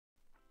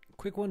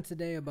Quick one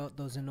today about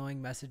those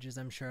annoying messages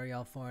I'm sure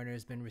y'all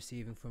foreigners been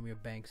receiving from your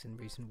banks in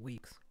recent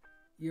weeks.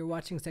 You're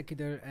watching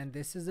Secular, and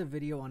this is a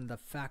video on the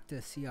FACTA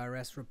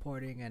CRS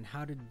reporting and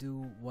how to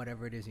do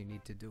whatever it is you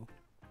need to do.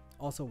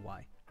 Also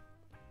why.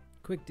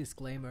 Quick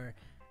disclaimer,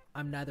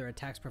 I'm neither a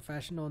tax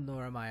professional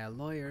nor am I a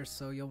lawyer,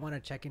 so you'll want to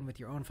check in with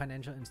your own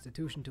financial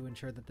institution to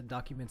ensure that the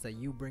documents that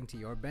you bring to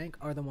your bank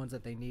are the ones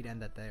that they need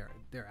and that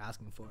they're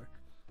asking for.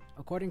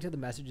 According to the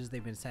messages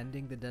they've been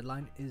sending, the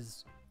deadline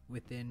is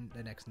within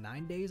the next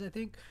 9 days, I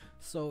think,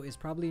 so it's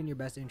probably in your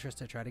best interest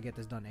to try to get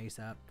this done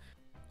ASAP.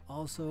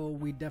 Also,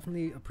 we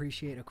definitely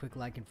appreciate a quick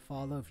like and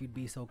follow if you'd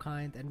be so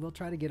kind, and we'll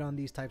try to get on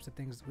these types of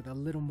things with a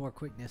little more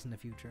quickness in the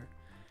future.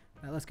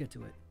 Now let's get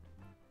to it.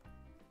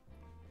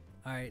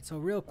 Alright, so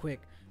real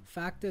quick,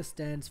 FACTA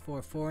stands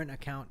for Foreign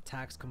Account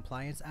Tax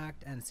Compliance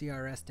Act and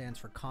CRS stands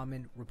for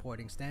Common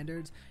Reporting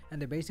Standards,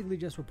 and they're basically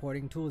just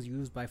reporting tools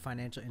used by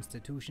financial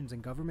institutions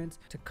and governments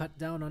to cut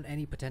down on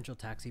any potential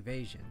tax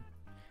evasion.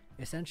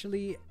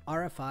 Essentially,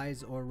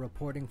 RFIs, or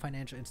reporting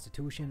financial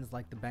institutions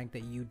like the bank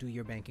that you do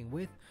your banking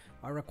with,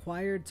 are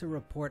required to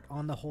report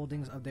on the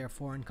holdings of their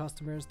foreign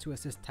customers to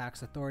assist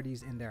tax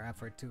authorities in their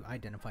effort to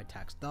identify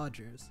tax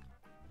dodgers.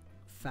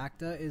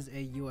 FACTA is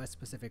a US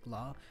specific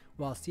law,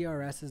 while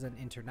CRS is an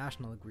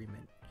international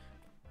agreement.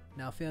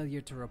 Now,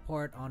 failure to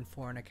report on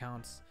foreign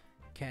accounts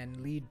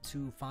can lead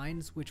to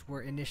fines, which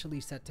were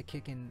initially set to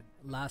kick in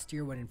last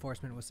year when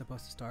enforcement was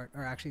supposed to start,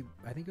 or actually,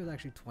 I think it was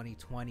actually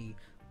 2020.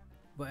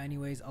 But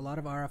anyways, a lot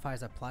of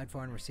RFIs applied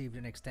for and received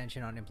an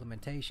extension on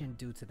implementation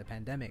due to the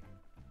pandemic.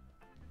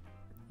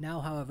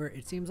 Now, however,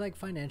 it seems like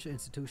financial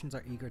institutions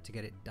are eager to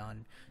get it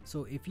done.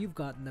 So if you've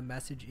gotten the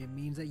message, it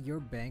means that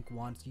your bank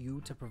wants you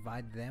to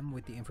provide them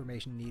with the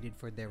information needed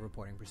for their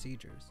reporting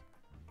procedures.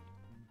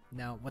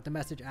 Now, what the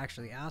message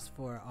actually asks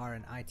for are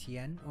an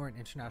ITN, or an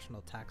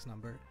international tax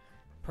number,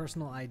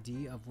 personal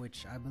ID, of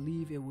which I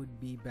believe it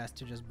would be best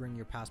to just bring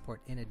your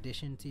passport in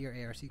addition to your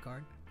ARC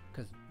card,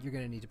 because you're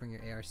going to need to bring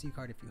your ARC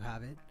card if you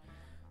have it.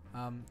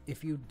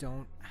 If you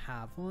don't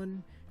have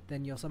one,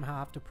 then you'll somehow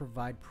have to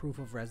provide proof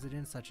of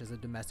residence, such as a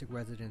domestic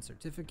residence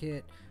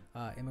certificate,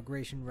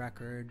 immigration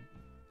record,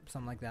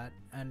 something like that.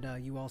 And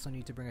you also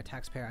need to bring a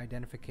taxpayer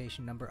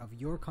identification number of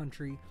your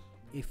country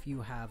if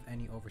you have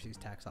any overseas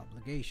tax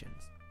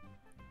obligations.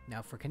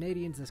 Now, for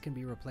Canadians, this can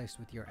be replaced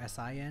with your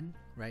SIN,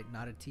 right?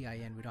 Not a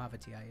TIN. We don't have a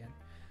TIN.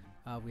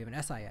 We have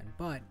an SIN,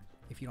 but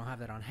if you don't have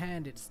that on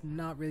hand, it's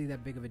not really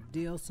that big of a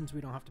deal since we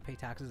don't have to pay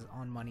taxes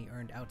on money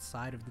earned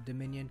outside of the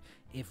Dominion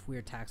if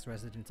we're tax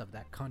residents of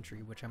that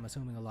country, which I'm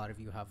assuming a lot of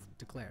you have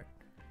declared.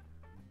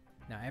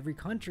 Now, every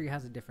country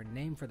has a different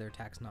name for their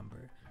tax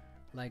number.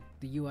 Like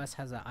the US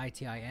has a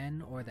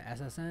ITIN or the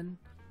SSN,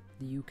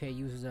 the UK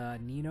uses a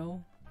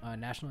NINO, a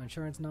National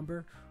Insurance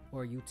Number,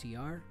 or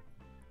UTR.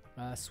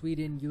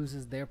 Sweden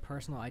uses their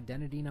personal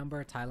identity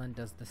number, Thailand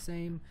does the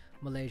same,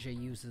 Malaysia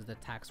uses the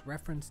tax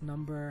reference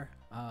number.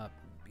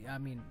 I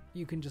mean,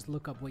 you can just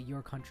look up what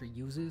your country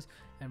uses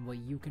and what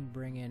you can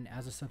bring in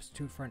as a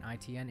substitute for an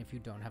ITN if you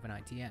don't have an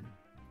ITN.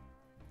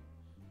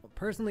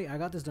 Personally, I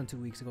got this done 2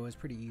 weeks ago. It's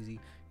pretty easy. You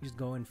just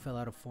go and fill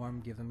out a form,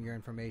 give them your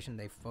information,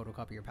 they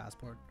photocopy your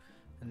passport,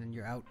 and then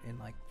you're out in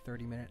like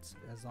 30 minutes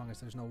as long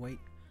as there's no wait.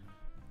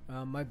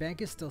 My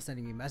bank is still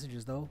sending me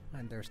messages though,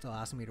 and they're still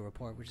asking me to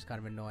report, which is kind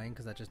of annoying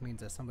because that just means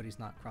that somebody's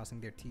not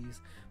crossing their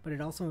T's. But it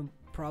also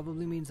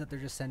probably means that they're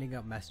just sending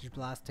out message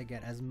blasts to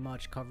get as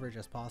much coverage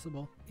as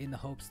possible in the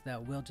hopes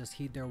that we'll just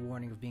heed their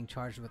warning of being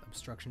charged with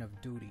obstruction of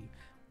duty.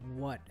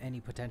 What any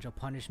potential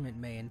punishment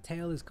may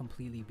entail is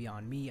completely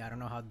beyond me. I don't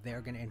know how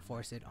they're going to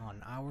enforce it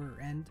on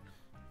our end,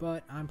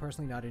 but I'm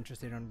personally not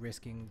interested in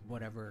risking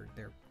whatever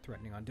they're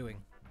threatening on doing.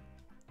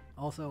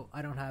 Also,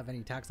 I don't have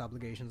any tax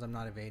obligations, I'm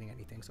not evading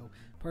anything, so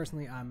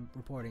personally I'm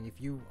reporting. If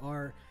you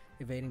are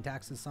evading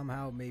taxes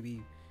somehow,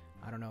 maybe,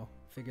 I don't know,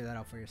 figure that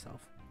out for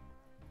yourself.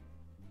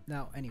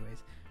 Now,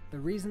 anyways, the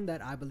reason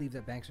that I believe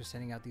that banks are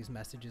sending out these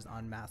messages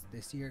en masse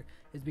this year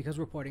is because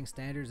reporting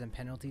standards and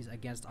penalties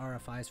against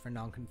RFIs for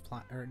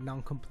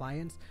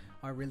non-compliance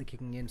are really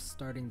kicking in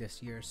starting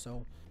this year.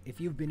 So if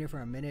you've been here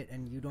for a minute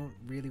and you don't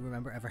really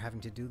remember ever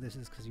having to do this,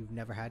 is because you've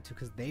never had to,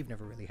 because they've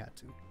never really had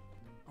to.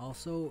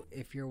 Also,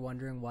 if you're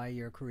wondering why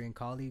your Korean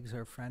colleagues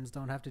or friends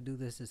don't have to do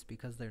this, it's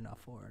because they're not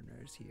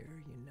foreigners here.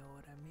 You know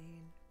what I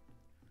mean?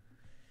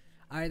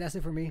 Alright, that's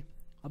it for me.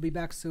 I'll be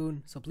back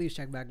soon, so please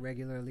check back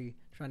regularly.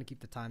 Trying to keep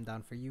the time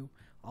down for you.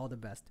 All the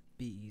best.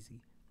 Be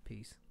easy.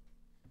 Peace.